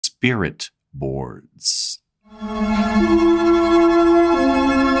spirit boards.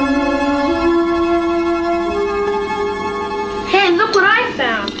 Hey, look what I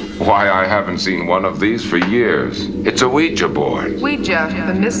found. Why, I haven't seen one of these for years. It's a Ouija board. Ouija,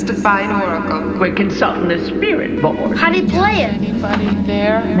 the mystifying oracle. We're consulting the spirit board. How do you play it? Anybody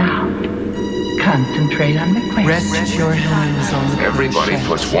there? Now, concentrate on the question. Rest your hands on the Everybody planchette.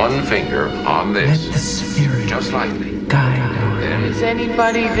 puts one finger on Let this. the spirit Just lightly. guide. Then Is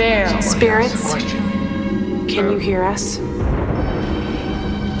anybody there? someone asks Spirits? a question. Can you hear us?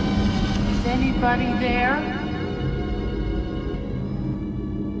 Is anybody there?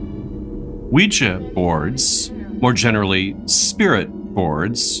 Ouija boards, more generally spirit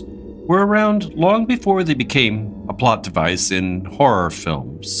boards, were around long before they became a plot device in horror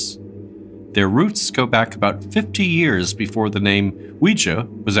films. Their roots go back about 50 years before the name Ouija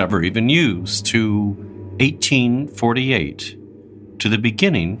was ever even used, to 1848, to the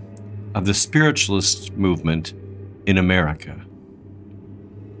beginning of the Spiritualist movement in America.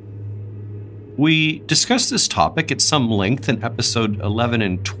 We discussed this topic at some length in episode 11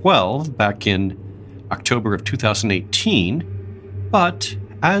 and 12 back in October of 2018, but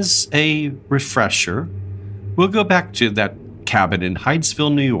as a refresher, we'll go back to that cabin in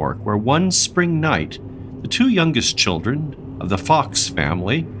Hydesville, New York, where one spring night, the two youngest children of the Fox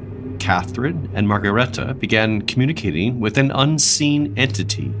family, Catherine and Margareta, began communicating with an unseen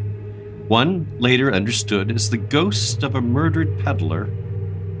entity, one later understood as the ghost of a murdered peddler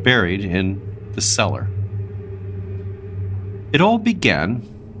buried in the cellar. It all began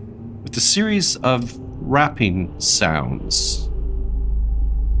with a series of rapping sounds.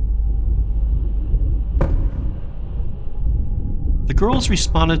 The girls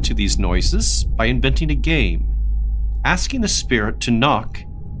responded to these noises by inventing a game, asking the spirit to knock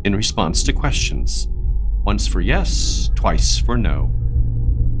in response to questions, once for yes, twice for no.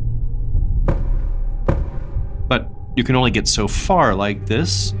 But you can only get so far like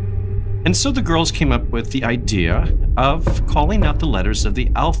this, and so the girls came up with the idea of calling out the letters of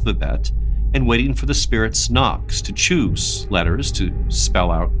the alphabet and waiting for the spirit's knocks to choose letters to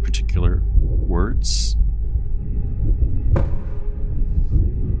spell out particular words.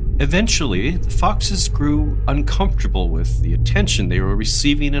 Eventually, the Foxes grew uncomfortable with the attention they were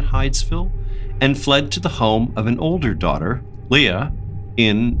receiving in Hydesville and fled to the home of an older daughter, Leah,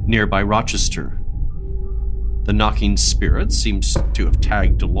 in nearby Rochester. The knocking spirit seems to have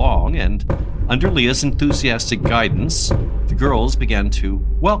tagged along, and under Leah's enthusiastic guidance, the girls began to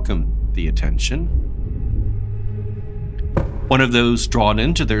welcome the attention. One of those drawn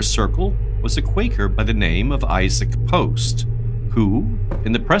into their circle was a Quaker by the name of Isaac Post, who,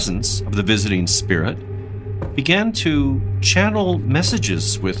 in the presence of the visiting spirit, began to channel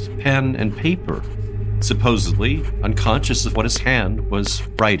messages with pen and paper, supposedly unconscious of what his hand was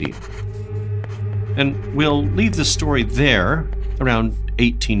writing. And we'll leave the story there, around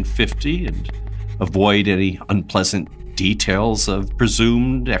 1850, and avoid any unpleasant details of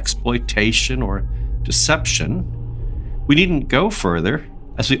presumed exploitation or deception. We needn't go further,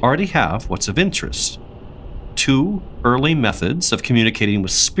 as we already have what's of interest: two early methods of communicating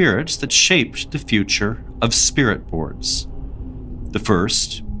with spirits that shaped the future of spirit boards. The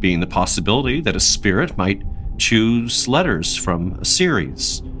first being the possibility that a spirit might choose letters from a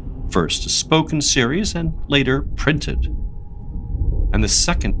series, first a spoken series and later printed. And the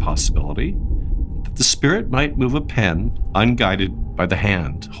second possibility, that the spirit might move a pen unguided by the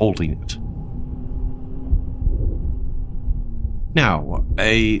hand holding it. Now,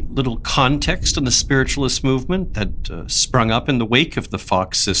 a little context on the spiritualist movement that sprung up in the wake of the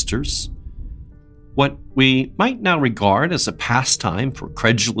Fox sisters. What we might now regard as a pastime for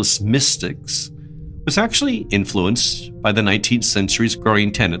credulous mystics was actually influenced by the 19th century's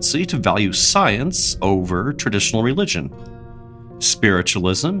growing tendency to value science over traditional religion.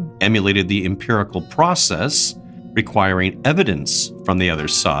 Spiritualism emulated the empirical process, requiring evidence from the other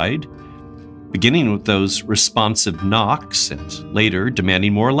side, beginning with those responsive knocks and later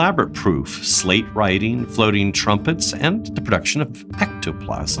demanding more elaborate proof, slate writing, floating trumpets, and the production of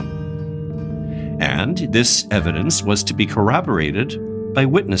ectoplasm. And this evidence was to be corroborated by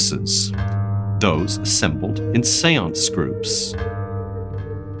witnesses, those assembled in seance groups.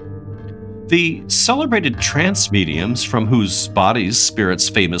 The celebrated trance mediums from whose bodies spirits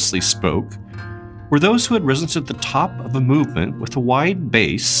famously spoke were those who had risen to the top of a movement with a wide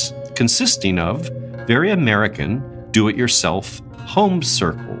base consisting of very American do-it-yourself home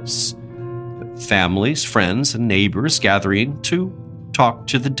circles, families, friends, and neighbors gathering to talk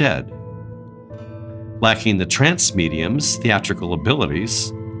to the dead. Lacking the trance medium's theatrical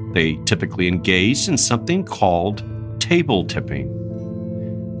abilities, they typically engaged in something called table tipping.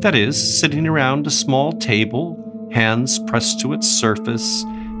 That is, sitting around a small table, hands pressed to its surface,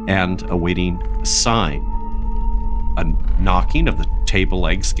 and awaiting a sign. A knocking of the table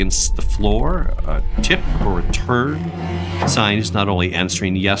legs against the floor, a tip or a turn. Signs not only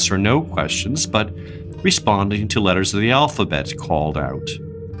answering yes or no questions, but responding to letters of the alphabet called out.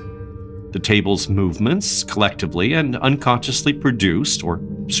 The table's movements, collectively and unconsciously produced, or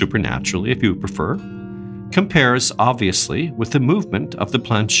supernaturally if you prefer, compares obviously with the movement of the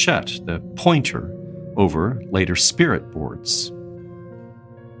planchette, the pointer, over later spirit boards.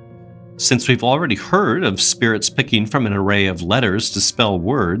 Since we've already heard of spirits picking from an array of letters to spell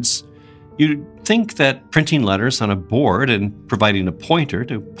words, you'd think that printing letters on a board and providing a pointer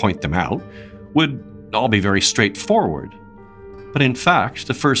to point them out would all be very straightforward. But in fact,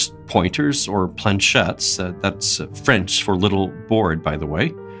 the first pointers, or planchettes, that's French for little board, by the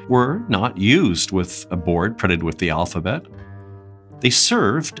way, were not used with a board printed with the alphabet. They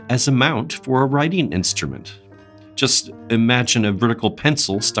served as a mount for a writing instrument. Just imagine a vertical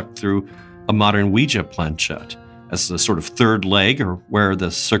pencil stuck through a modern Ouija planchette as the sort of third leg, or where the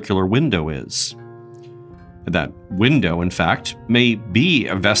circular window is. That window, in fact, may be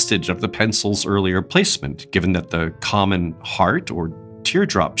a vestige of the pencil's earlier placement, given that the common heart or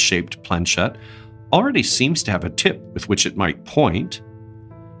teardrop-shaped planchette already seems to have a tip with which it might point.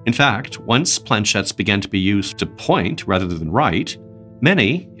 In fact, once planchettes began to be used to point rather than write,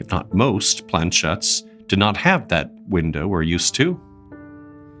 many, if not most, planchettes did not have that window or used to.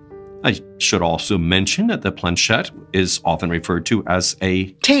 I should also mention that the planchette is often referred to as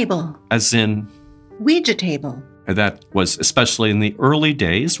a table, as in Ouija table. That was especially in the early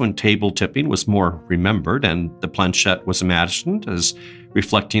days when table tipping was more remembered and the planchette was imagined as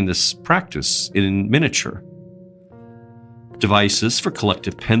reflecting this practice in miniature. Devices for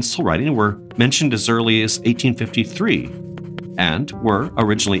collective pencil writing were mentioned as early as 1853 and were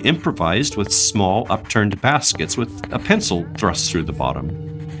originally improvised with small upturned baskets with a pencil thrust through the bottom.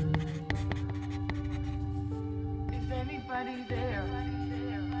 Is anybody there?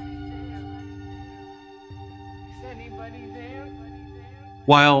 Is anybody there?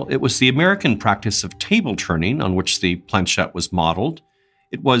 While it was the American practice of table turning on which the planchette was modeled,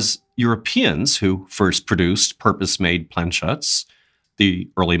 it was Europeans who first produced purpose-made planchettes, the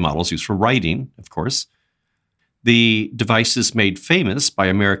early models used for writing, of course. The devices made famous by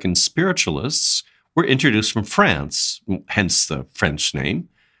American spiritualists were introduced from France, hence the French name,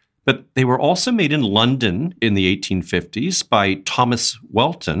 but they were also made in London in the 1850s by Thomas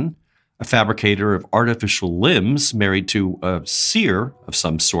Welton, a fabricator of artificial limbs married to a seer of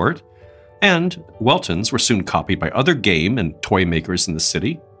some sort, and Weltons were soon copied by other game and toy makers in the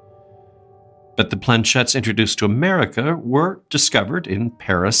city. But the planchettes introduced to America were discovered in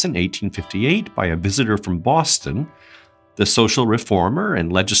Paris in 1858 by a visitor from Boston, the social reformer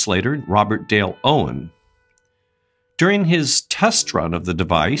and legislator Robert Dale Owen. During his test run of the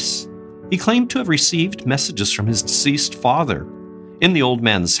device, he claimed to have received messages from his deceased father, in the old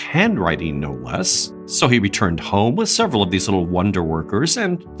man's handwriting no less, so he returned home with several of these little wonder workers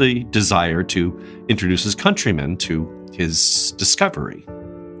and the desire to introduce his countrymen to his discovery.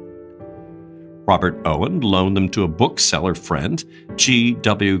 Robert Owen loaned them to a bookseller friend,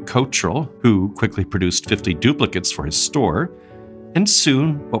 G.W. Cottrell, who quickly produced 50 duplicates for his store, and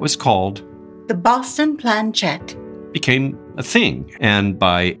soon what was called the Boston planchette became a thing, and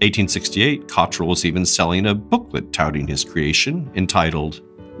by 1868, Cottrell was even selling a booklet touting his creation entitled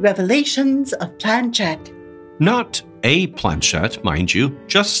Revelations of Planchette. Not a planchette, mind you,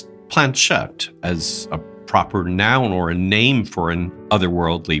 just planchette as a proper noun or a name for an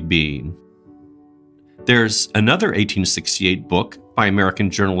otherworldly being. There's another 1868 book by American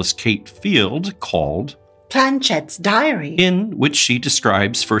journalist Kate Field called Planchette's Diary, in which she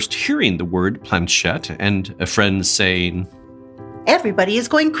describes first hearing the word planchette and a friend saying, "Everybody is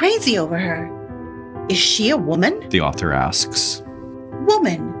going crazy over her. Is she a woman?" The author asks.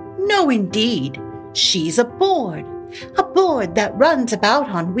 "Woman? No, indeed. She's a board that runs about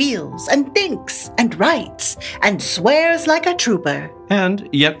on wheels and thinks and writes and swears like a trooper." And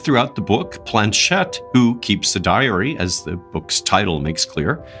yet throughout the book, Planchette, who keeps the diary, as the book's title makes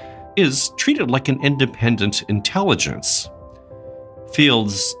clear, is treated like an independent intelligence.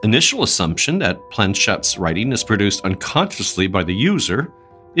 Field's initial assumption that Planchette's writing is produced unconsciously by the user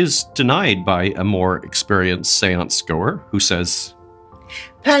is denied by a more experienced seance goer who says,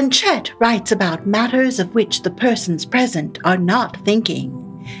 "Planchette writes about matters of which the persons present are not thinking,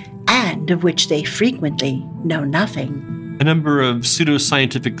 and of which they frequently know nothing." A number of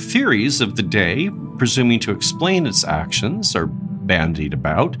pseudoscientific theories of the day, presuming to explain its actions, are bandied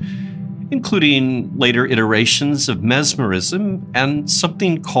about, including later iterations of mesmerism and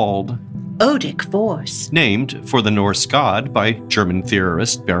something called Odic force, named for the Norse god by German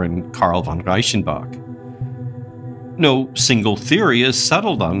theorist Baron Karl von Reichenbach. No single theory is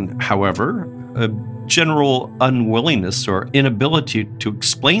settled on, however. A general unwillingness or inability to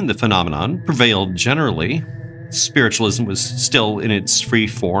explain the phenomenon prevailed generally. Spiritualism was still in its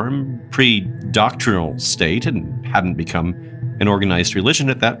free-form, pre-doctrinal state and hadn't become an organized religion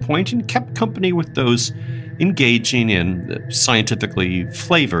at that point, and kept company with those engaging in the scientifically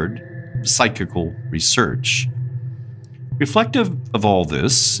flavored psychical research. Reflective of all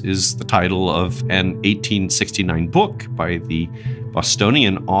this is the title of an 1869 book by the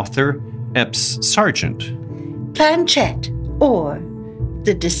Bostonian author Epps Sargent. Planchette, or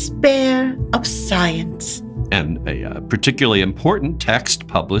The Despair of Science. And a particularly important text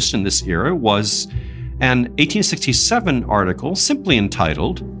published in this era was an 1867 article simply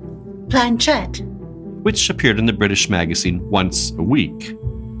entitled Planchette, which appeared in the British magazine Once a Week.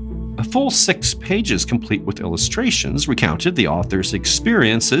 A full 6 pages, complete with illustrations, recounted the author's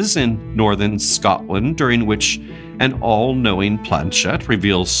experiences in northern Scotland, during which an all-knowing planchette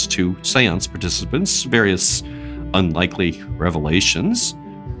reveals to seance participants various unlikely revelations.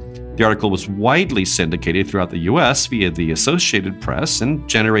 The article was widely syndicated throughout the U.S. via the Associated Press and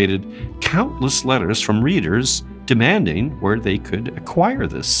generated countless letters from readers demanding where they could acquire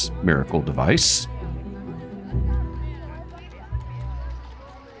this miracle device.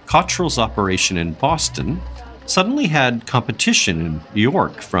 Cottrell's operation in Boston suddenly had competition in New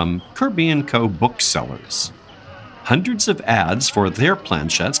York from Kirby & Co. booksellers. Hundreds of ads for their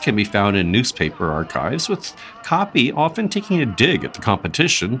planchettes can be found in newspaper archives, with copy often taking a dig at the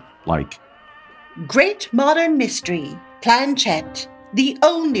competition, like Great Modern Mystery, Planchette, the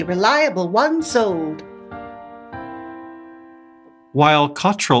only reliable one sold. While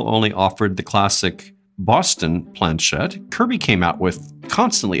Cottrell only offered the classic Boston planchette, Kirby came out with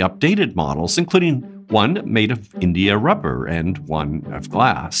constantly updated models, including one made of India rubber and one of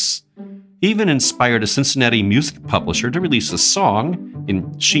glass. He even inspired a Cincinnati music publisher to release a song,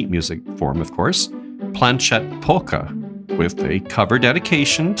 in sheet music form of course, Planchette Polka, with a cover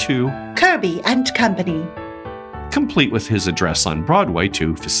dedication to Kirby and Company, complete with his address on Broadway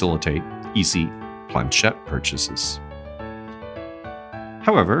to facilitate easy planchette purchases.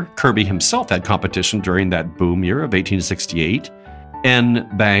 However, Kirby himself had competition during that boom year of 1868. N.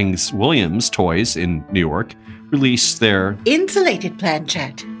 Bangs Williams Toys in New York released their Insulated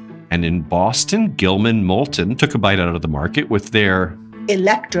Planchette. And in Boston, Gilman Moulton took a bite out of the market with their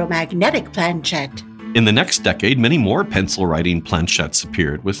Electromagnetic Planchette. In the next decade, many more pencil writing planchettes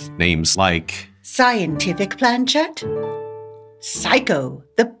appeared with names like Scientific Planchette, Psycho,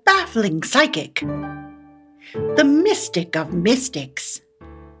 the Baffling Psychic, The Mystic of Mystics,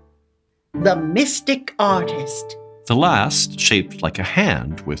 The Mystic Artist. The last shaped like a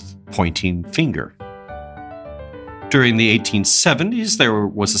hand with pointing finger. During the 1870s, there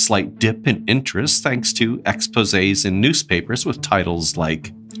was a slight dip in interest thanks to exposés in newspapers with titles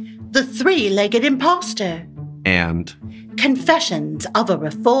like The Three-Legged Imposter and Confessions of a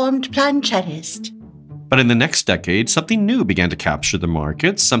Reformed Planchettist. But in the next decade, something new began to capture the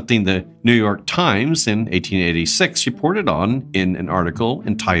market, something the New York Times in 1886 reported on in an article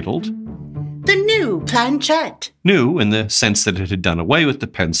entitled The New Planchette. New in the sense that it had done away with the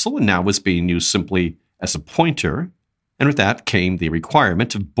pencil and now was being used simply as a pointer, and with that came the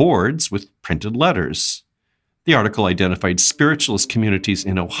requirement of boards with printed letters. The article identified spiritualist communities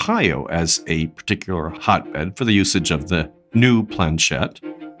in Ohio as a particular hotbed for the usage of the new planchette.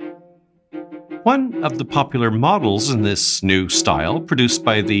 One of the popular models in this new style, produced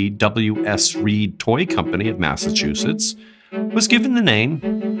by the W.S. Reed Toy Company of Massachusetts, was given the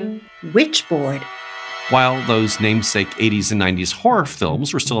name Witchboard. While those namesake 80s and 90s horror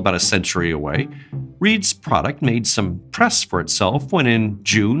films were still about a century away, Reed's product made some press for itself when in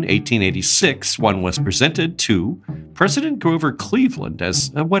June 1886 one was presented to President Grover Cleveland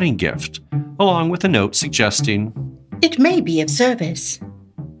as a wedding gift, along with a note suggesting It may be of service.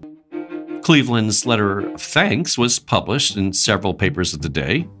 Cleveland's letter of thanks was published in several papers of the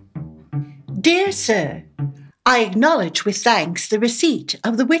day. Dear Sir, I acknowledge with thanks the receipt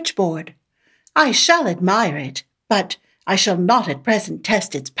of the Witchboard. I shall admire it, but I shall not at present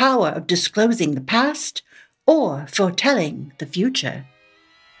test its power of disclosing the past or foretelling the future.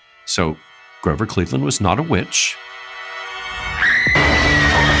 So, Grover Cleveland was not a witch.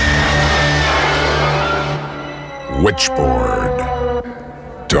 Witchboard.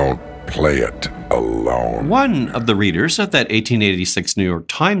 Don't play it alone. One of the readers of that 1886 New York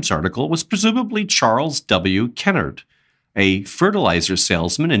Times article was presumably Charles W. Kennard, a fertilizer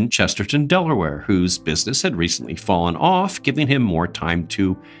salesman in Chesterton, Delaware, whose business had recently fallen off, giving him more time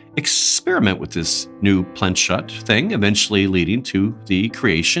to experiment with this new planchette thing, eventually leading to the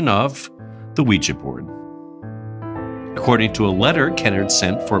creation of the Ouija board. According to a letter Kennard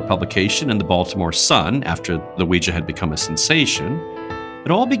sent for publication in the Baltimore Sun after the Ouija had become a sensation,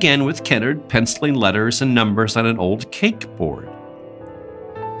 it all began with Kennard penciling letters and numbers on an old cake board.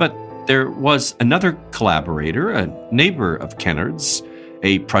 But there was another collaborator, a neighbor of Kennard's,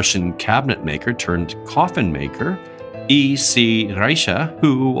 a Prussian cabinet maker turned coffin maker, E.C. Reicha,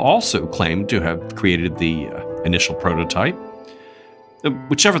 who also claimed to have created the initial prototype.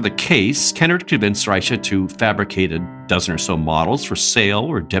 Whichever the case, Kennard convinced Reicha to fabricate a dozen or so models for sale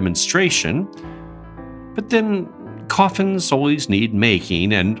or demonstration. But then coffins always need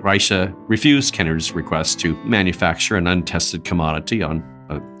making, and Reicha refused Kennard's request to manufacture an untested commodity on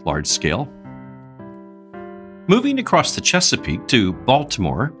a large scale. Moving across the Chesapeake to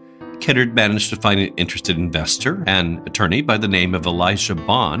Baltimore, Kennard managed to find an interested investor, an attorney by the name of Elijah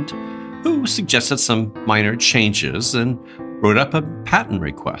Bond, who suggested some minor changes and wrote up a patent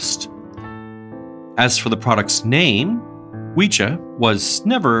request. As for the product's name, Ouija was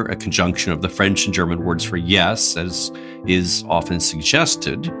never a conjunction of the French and German words for yes, as is often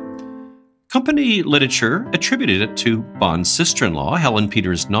suggested. Company literature attributed it to Bond's sister-in-law, Helen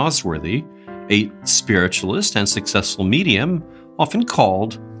Peters Nosworthy, a spiritualist and successful medium, often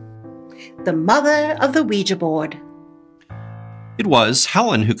called the mother of the Ouija board. It was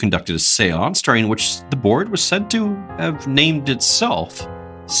Helen who conducted a seance during which the board was said to have named itself,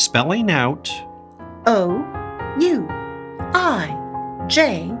 spelling out O-U-I-J-A.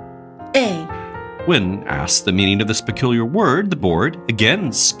 When asked the meaning of this peculiar word, the board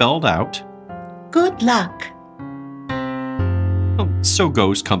again spelled out, good luck. Well, so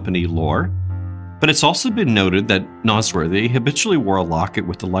goes company lore. But it's also been noted that Nosworthy habitually wore a locket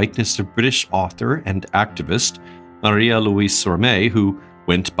with the likeness of British author and activist Maria Louise Sormé, who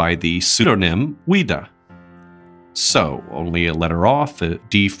went by the pseudonym Ouida. So, only a letter off, a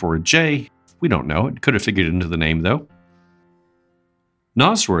D for a J. We don't know. It could have figured into the name, though.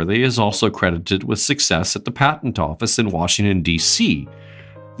 Nosworthy is also credited with success at the patent office in Washington, D.C.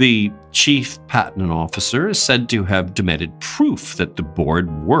 The chief patent officer is said to have demanded proof that the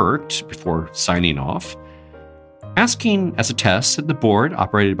board worked before signing off, asking as a test that the board,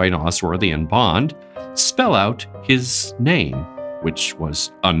 operated by Nosworthy and Bond, spell out his name, which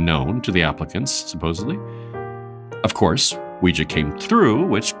was unknown to the applicants, supposedly. Of course, Ouija came through,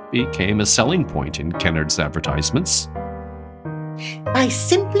 which became a selling point in Kennard's advertisements. By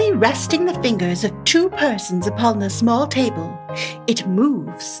simply resting the fingers of two persons upon the small table, it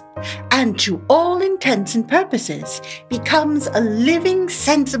moves, and to all intents and purposes becomes a living,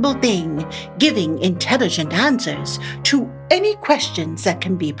 sensible thing, giving intelligent answers to any questions that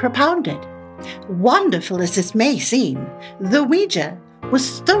can be propounded. Wonderful as this may seem, the Ouija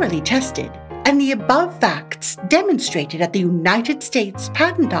was thoroughly tested, and the above facts demonstrated at the United States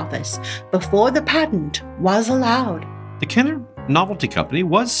Patent Office before the patent was allowed. The Kennard Novelty Company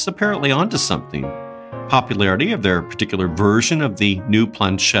was apparently onto something. Popularity of their particular version of the new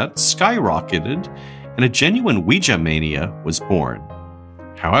planchette skyrocketed, and a genuine Ouija mania was born.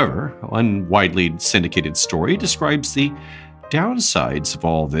 However, one widely syndicated story describes the downsides of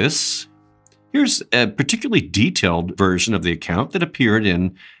all this. Here's a particularly detailed version of the account that appeared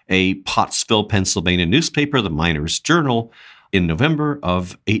in a Pottsville, Pennsylvania newspaper, the Miners Journal, in November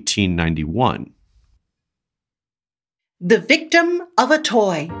of 1891. The victim of a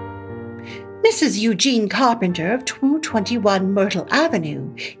toy. Mrs. Eugene Carpenter of 221 Myrtle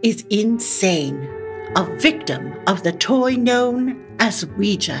Avenue is insane, a victim of the toy known as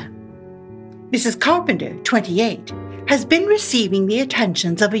Ouija. Mrs. Carpenter, 28, has been receiving the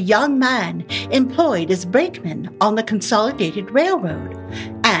attentions of a young man employed as brakeman on the Consolidated Railroad,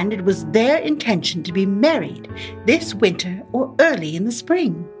 and it was their intention to be married this winter or early in the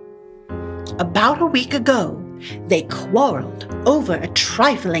spring. About a week ago, they quarreled over a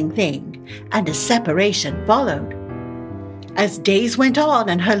trifling thing, and a separation followed. As days went on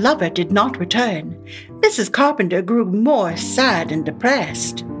and her lover did not return, Mrs. Carpenter grew more sad and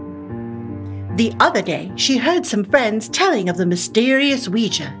depressed. The other day, she heard some friends telling of the mysterious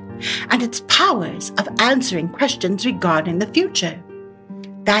Ouija and its powers of answering questions regarding the future.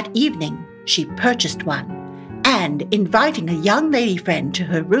 That evening, she purchased one, and inviting a young lady friend to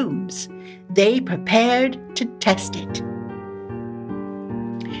her rooms, they prepared to test it.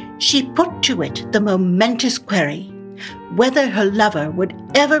 She put to it the momentous query, whether her lover would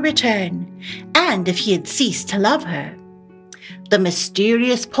ever return, and if he had ceased to love her. The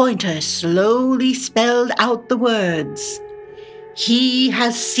mysterious pointer slowly spelled out the words, "He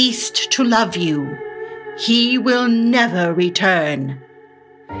has ceased to love you. He will never return."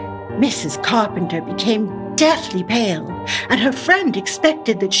 Mrs. Carpenter became deathly pale, and her friend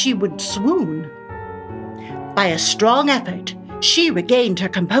expected that she would swoon. By a strong effort, she regained her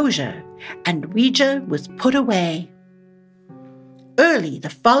composure, and Ouija was put away. Early the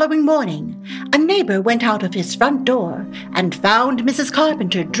following morning, a neighbor went out of his front door and found Mrs.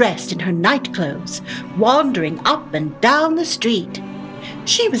 Carpenter dressed in her nightclothes, wandering up and down the street.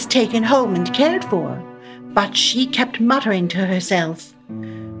 She was taken home and cared for, but she kept muttering to herself,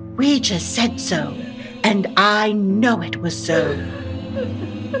 "Ouija said so, and I know it was so."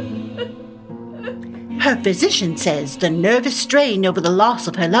 Her physician says the nervous strain over the loss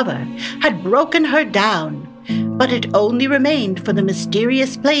of her lover had broken her down, but it only remained for the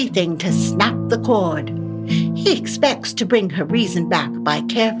mysterious plaything to snap the cord. He expects to bring her reason back by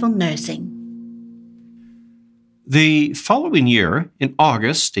careful nursing. The following year, in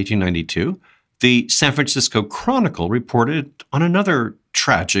August 1892, the San Francisco Chronicle reported on another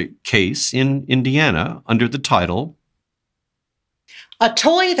tragic case in Indiana under the title, "A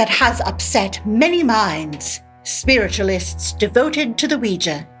toy that has upset many minds. Spiritualists devoted to the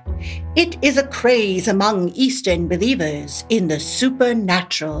Ouija. It is a craze among Eastern believers in the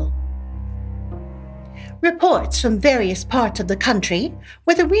supernatural." Reports from various parts of the country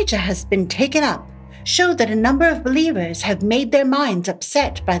where the Ouija has been taken up show that a number of believers have made their minds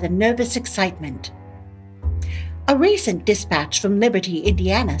upset by the nervous excitement. A recent dispatch from Liberty,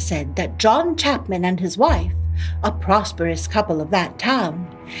 Indiana said that John Chapman and his wife, a prosperous couple of that town,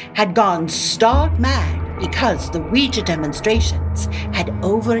 had gone stark mad because the Ouija demonstrations had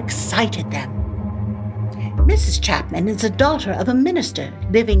overexcited them. Mrs. Chapman is the daughter of a minister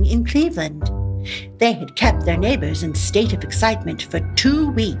living in Cleveland. They had kept their neighbors in state of excitement for 2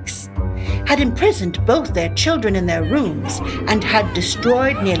 weeks, had imprisoned both their children in their rooms, and had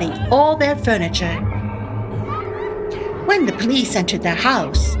destroyed nearly all their furniture. When the police entered their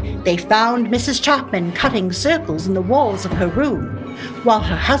house, they found Mrs. Chapman cutting circles in the walls of her room, while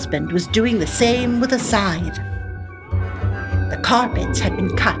her husband was doing the same with a scythe. The carpets had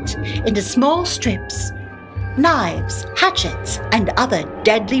been cut into small strips. Knives, hatchets, and other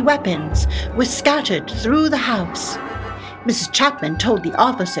deadly weapons were scattered through the house. Mrs. Chapman told the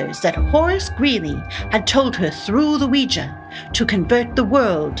officers that Horace Greeley had told her through the Ouija to convert the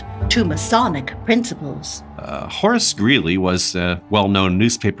world to Masonic principles. Horace Greeley was a well-known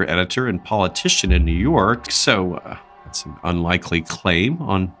newspaper editor and politician in New York, so that's an unlikely claim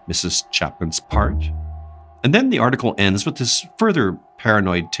on Mrs. Chapman's part. And then the article ends with this further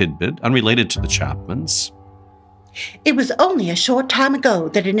paranoid tidbit unrelated to the Chapmans. It was only a short time ago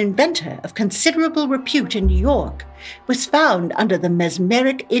that an inventor of considerable repute in New York was found under the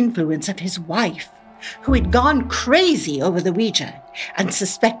mesmeric influence of his wife, who had gone crazy over the Ouija and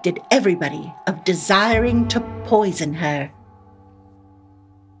suspected everybody of desiring to poison her.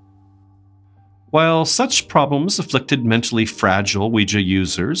 While such problems afflicted mentally fragile Ouija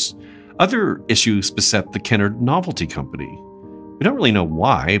users, other issues beset the Kennard Novelty Company. We don't really know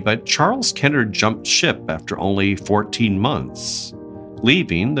why, but Charles Kennard jumped ship after only 14 months,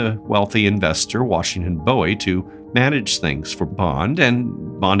 leaving the wealthy investor Washington Bowie to manage things for Bond,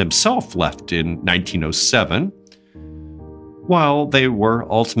 and Bond himself left in 1907. While they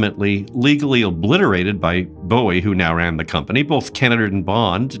were ultimately legally obliterated by Bowie, who now ran the company, both Kennard and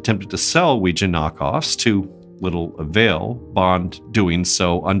Bond attempted to sell Ouija knockoffs to little avail, Bond doing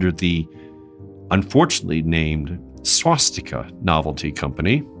so under the unfortunately named Swastika Novelty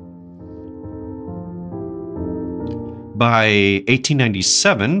Company. By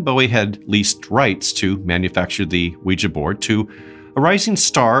 1897, Bowie had leased rights to manufacture the Ouija board to a rising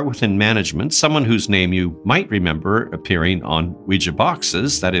star within management, someone whose name you might remember appearing on Ouija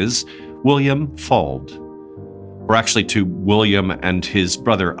boxes, that is, William Fuld. Or actually to William and his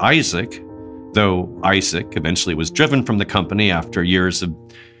brother Isaac, though Isaac eventually was driven from the company after years of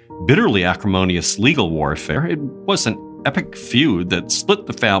bitterly acrimonious legal warfare. It was an epic feud that split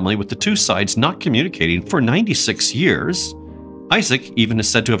the family, with the two sides not communicating for 96 years. Isaac even is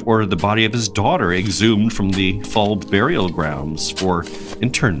said to have ordered the body of his daughter exhumed from the Fuld burial grounds for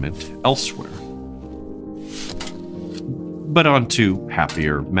internment elsewhere. But on to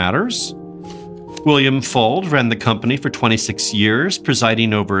happier matters. William Fuld ran the company for 26 years,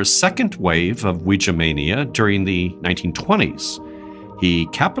 presiding over a second wave of Ouija mania during the 1920s. He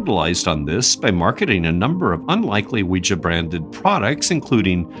capitalized on this by marketing a number of unlikely Ouija-branded products,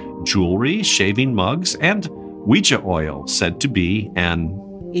 including jewelry, shaving mugs, and Ouija oil, said to be an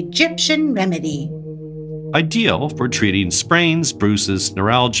Egyptian remedy. ideal for treating sprains, bruises,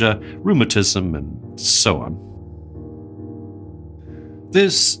 neuralgia, rheumatism, and so on.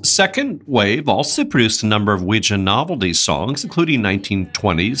 This second wave also produced a number of Ouija novelty songs, including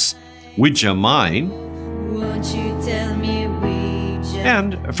 1920s Ouija Mine, Won't you tell me Ouija?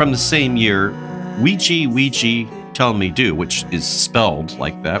 and from the same year, Ouija, Ouija, Tell Me Do, which is spelled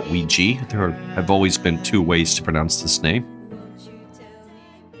like that, Ouija. There have always been two ways to pronounce this name.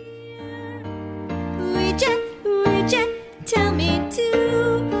 Ouija, Ouija, tell me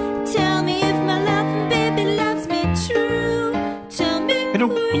too. Tell me if my loving baby loves me true. Tell me. I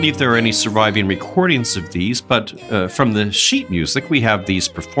don't believe there are any surviving recordings of these, but from the sheet music, we have these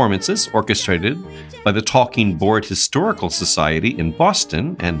performances orchestrated by the Talking Board Historical Society in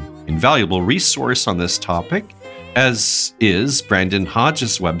Boston, an invaluable resource on this topic, as is Brandon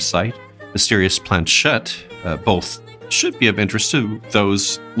Hodges' website, Mysterious Planchette. Both should be of interest to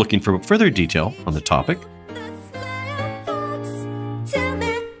those looking for further detail on the topic.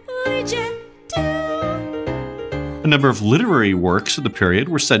 A number of literary works of the period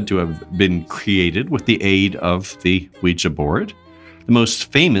were said to have been created with the aid of the Ouija board, the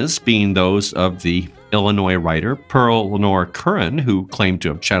most famous being those of the Illinois writer Pearl Lenore Curran, who claimed to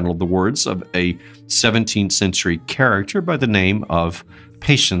have channeled the words of a 17th century character by the name of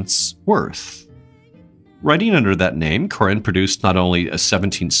Patience Worth. Writing under that name, Curran produced not only a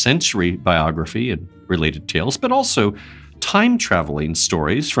 17th century biography and related tales, but also time-traveling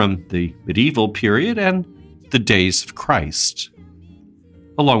stories from the medieval period and the days of Christ.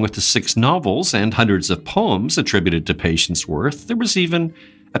 Along with the 6 novels and hundreds of poems attributed to Patience Worth, there was even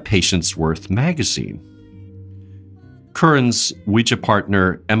a Patience Worth magazine. Curran's Ouija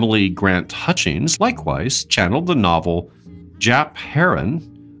partner Emily Grant Hutchings likewise channeled the novel Jap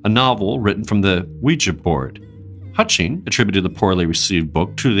Heron, a novel written from the Ouija board. Hutchings attributed the poorly received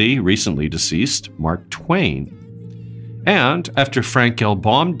book to the recently deceased Mark Twain. And after Frank L.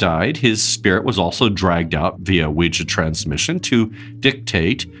 Baum died, his spirit was also dragged out via Ouija transmission to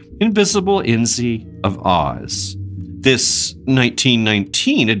dictate Invisible Inzi of Oz. This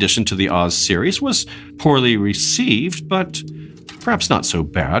 1919 addition to the Oz series was poorly received, but perhaps not so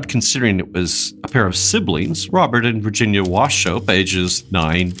bad, considering it was a pair of siblings, Robert and Virginia Washope, ages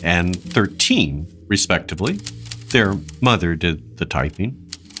 9 and 13, respectively. Their mother did the typing.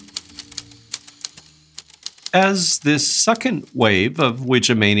 As this second wave of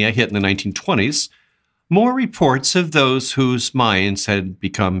Ouija mania hit in the 1920s, more reports of those whose minds had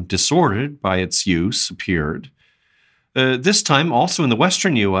become disordered by its use appeared. This time also in the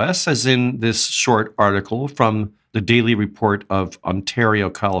western U.S., as in this short article from the Daily Report of Ontario,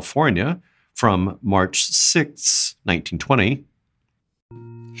 California, from March 6, 1920.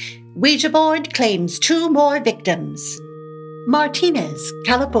 Ouija board claims 2 more victims. Martinez,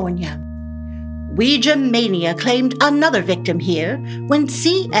 California. Ouija mania claimed another victim here when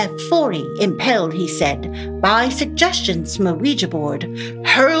C.F. Forey, impelled, he said, by suggestions from a Ouija board,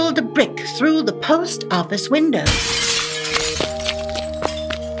 hurled a brick through the post office window.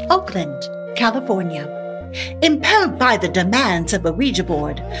 Oakland, California. Impelled by the demands of a Ouija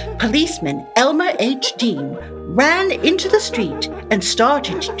board, policeman Elmer H. Dean ran into the street and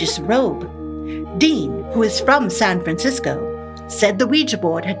started to disrobe. Dean, who is from San Francisco, said the Ouija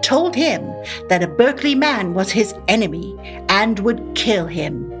board had told him that a Berkeley man was his enemy and would kill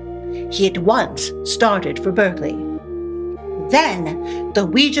him. He at once started for Berkeley. Then, the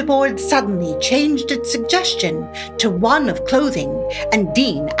Ouija board suddenly changed its suggestion to one of clothing, and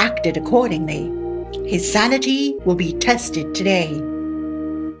Dean acted accordingly. His sanity will be tested today.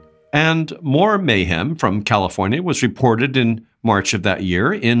 And more mayhem from California was reported in March of that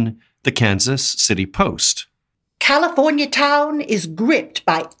year in the Kansas City Post. California town is gripped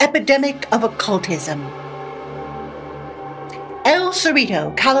by epidemic of occultism. El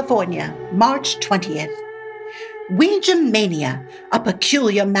Cerrito, California, March 20th. Ouija mania, a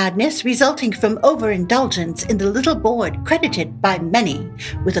peculiar madness resulting from overindulgence in the little board credited by many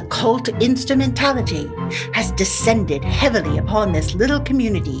with occult instrumentality, has descended heavily upon this little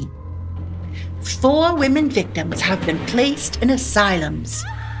community. 4 women victims have been placed in asylums.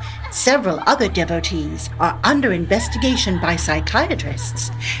 Several other devotees are under investigation by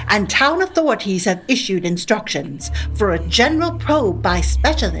psychiatrists, and town authorities have issued instructions for a general probe by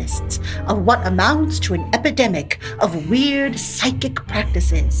specialists of what amounts to an epidemic of weird psychic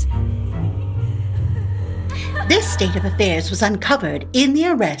practices. This state of affairs was uncovered in the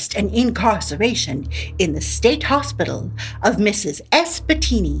arrest and incarceration in the state hospital of Mrs. S.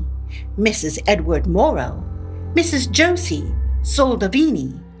 Bettini, Mrs. Edward Morrow, Mrs. Josie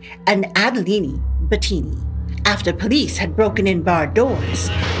Soldavini, and Adeline Bettini, after police had broken in bar doors,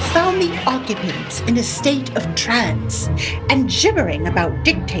 found the occupants in a state of trance and gibbering about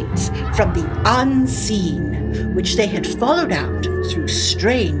dictates from the unseen, which they had followed out through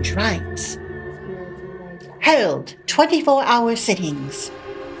strange rites. Held 24-hour sittings.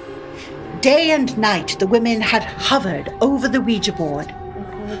 Day and night the women had hovered over the Ouija board.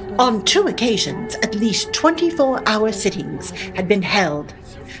 On 2 occasions, at least 24-hour sittings had been held.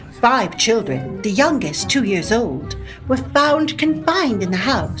 5 children, the youngest 2 years old, were found confined in the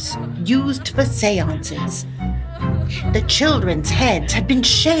house, used for seances. The children's heads had been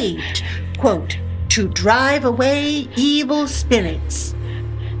shaved, quote, to drive away evil spirits.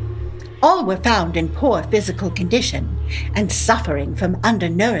 All were found in poor physical condition and suffering from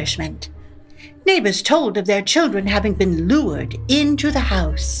undernourishment. Neighbors told of their children having been lured into the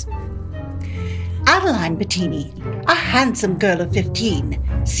house. Adeline Bettini, a handsome girl of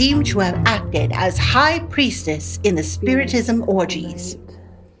 15, seemed to have acted as high priestess in the Spiritism orgies.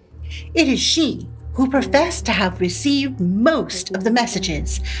 It is she who professed to have received most of the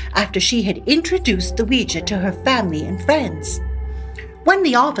messages after she had introduced the Ouija to her family and friends. When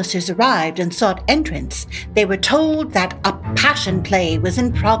the officers arrived and sought entrance, they were told that a passion play was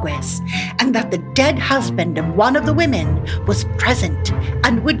in progress and that the dead husband of one of the women was present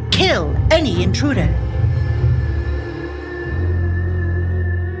and would kill any intruder.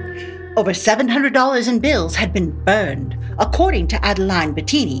 Over $700 in bills had been burned, according to Adeline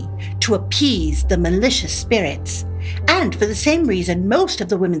Bettini, to appease the malicious spirits, and for the same reason most of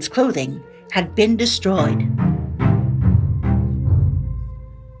the women's clothing had been destroyed.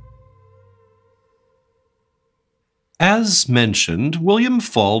 As mentioned, William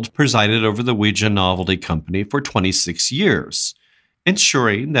Fuld presided over the Ouija Novelty Company for 26 years,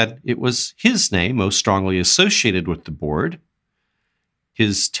 ensuring that it was his name most strongly associated with the board.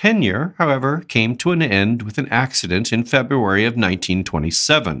 His tenure, however, came to an end with an accident in February of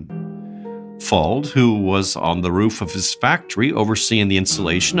 1927. Fuld, who was on the roof of his factory overseeing the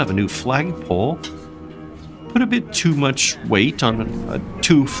installation of a new flagpole, put a bit too much weight on a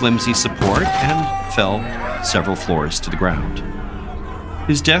too flimsy support and fell several floors to the ground.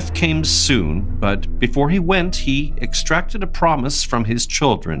 His death came soon, but before he went, he extracted a promise from his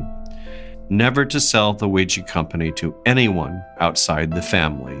children never to sell the Ouija company to anyone outside the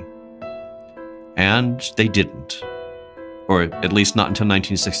family. And they didn't. Or at least not until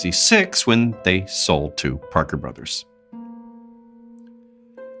 1966, when they sold to Parker Brothers.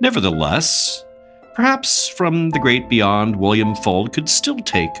 Nevertheless, perhaps from the great beyond, William Fuld could still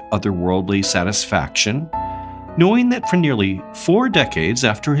take otherworldly satisfaction, knowing that for nearly 4 decades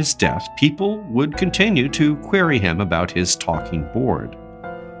after his death, people would continue to query him about his talking board.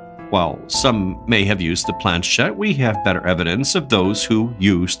 While some may have used the planchette, we have better evidence of those who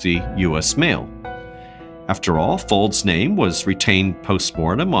used the U.S. mail. After all, Fuld's name was retained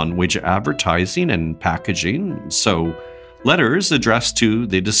post-mortem on Ouija advertising and packaging, so letters addressed to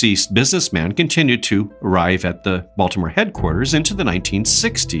the deceased businessman continued to arrive at the Baltimore headquarters into the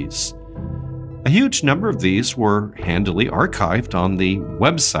 1960s. A huge number of these were handily archived on the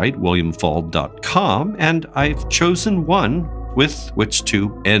website williamfuld.com, and I've chosen one with which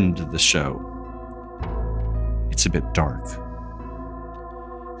to end the show. It's a bit dark.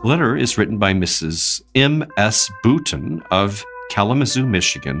 The letter is written by Mrs. M.S. Booton of Kalamazoo,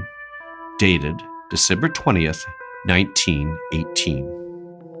 Michigan, dated December 20th, 1918.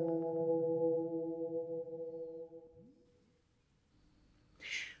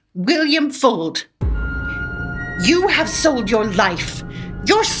 William Fuld, you have sold your life,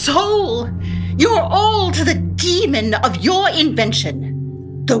 your soul, your all to the demon of your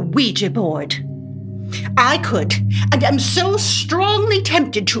invention, the Ouija board. I could, and am so strongly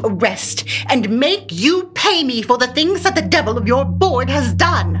tempted to arrest and make you pay me for the things that the devil of your board has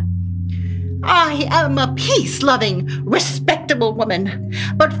done. I am a peace-loving, respectable woman,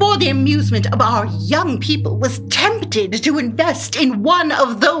 but for the amusement of our young people was tempted to invest in one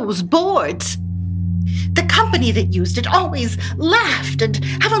of those boards. The company that used it always laughed and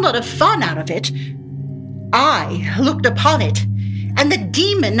had a lot of fun out of it. I looked upon it, and the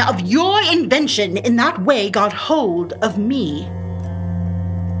demon of your invention in that way got hold of me.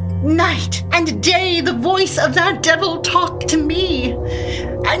 Night and day the voice of that devil talked to me.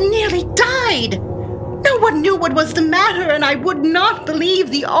 I nearly died. No one knew what was the matter, and I would not believe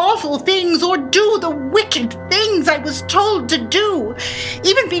the awful things or do the wicked things I was told to do,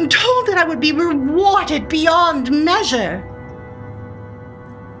 even being told that I would be rewarded beyond measure.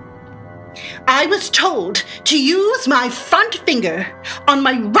 I was told to use my front finger on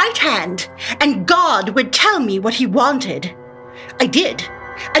my right hand, and God would tell me what he wanted. I did,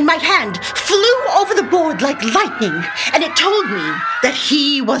 and my hand flew over the board like lightning, and it told me that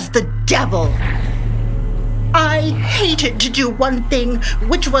he was the devil. I hated to do one thing,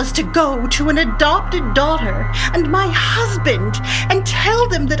 which was to go to an adopted daughter and my husband and tell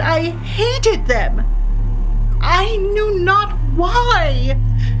them that I hated them. I knew not why.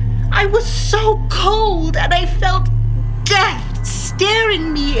 I was so cold, and I felt death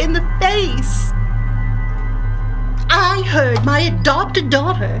staring me in the face. I heard my adopted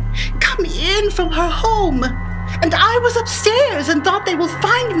daughter come in from her home, and I was upstairs and thought they will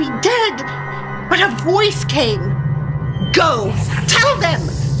find me dead. But a voice came. Go, tell them!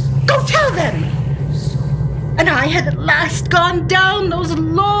 Go tell them! And I had at last gone down those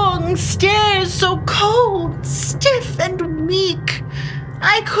long stairs, so cold, stiff, and weak,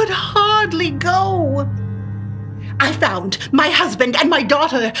 I could hardly go. I found my husband and my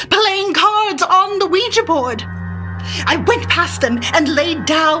daughter playing cards on the Ouija board. I went past them and laid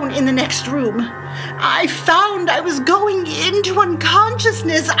down in the next room. I found I was going into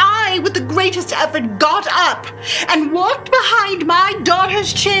unconsciousness. I, with the greatest effort, got up and walked behind my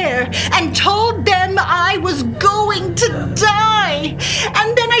daughter's chair and told them I was going to die.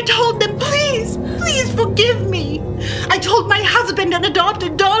 And then I told them, please, please forgive me. I told my husband and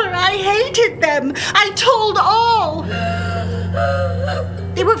adopted daughter I hated them. I told all.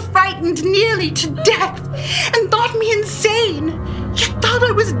 They were frightened nearly to death and thought me insane, yet thought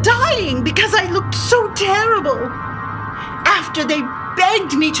I was dying because I looked so terrible. After they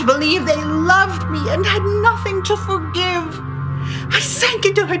begged me to believe they loved me and had nothing to forgive, I sank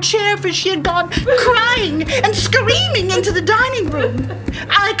into her chair, for she had gone crying and screaming into the dining room.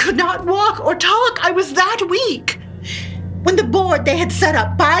 I could not walk or talk. I was that weak. When the board they had set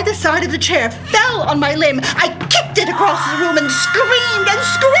up by the side of the chair fell on my limb, I kicked it across the room and screamed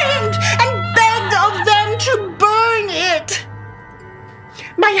and begged of them to burn it.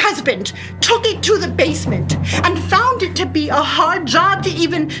 My husband took it to the basement and found it to be a hard job to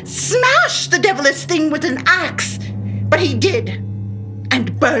even smash the devilish thing with an axe, but he did,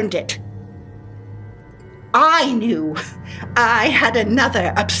 and burned it. I knew I had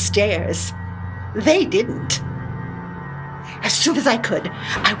another upstairs. They didn't. As soon as I could,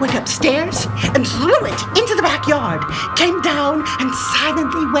 I went upstairs and threw it into the backyard, came down and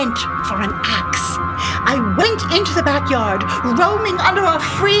silently went for an axe. I went into the backyard, roaming under a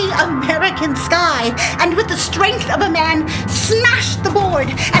free American sky, and with the strength of a man, smashed the board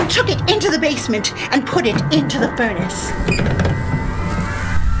and took it into the basement and put it into the furnace.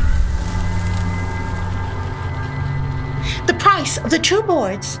 The price of the 2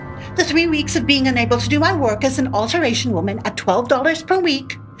 boards, the 3 weeks of being unable to do my work as an alteration woman at $12 per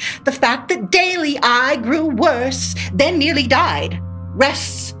week, the fact that daily I grew worse, then nearly died,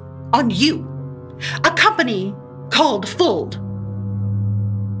 rests on you, a company called Fold.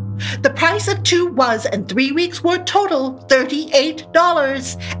 The price of 2 was and 3 weeks were total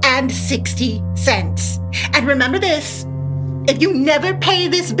 $38.60. And remember this, if you never pay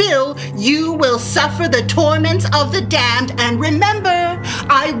this bill, you will suffer the torments of the damned. And remember,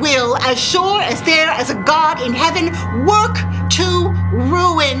 I will, as sure as there is a God in heaven, work to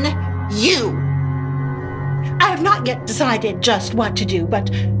ruin you. I have not yet decided just what to do, but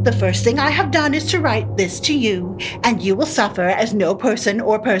the first thing I have done is to write this to you, and you will suffer as no person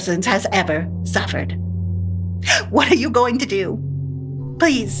or persons has ever suffered. What are you going to do?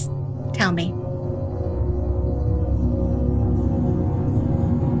 Please tell me.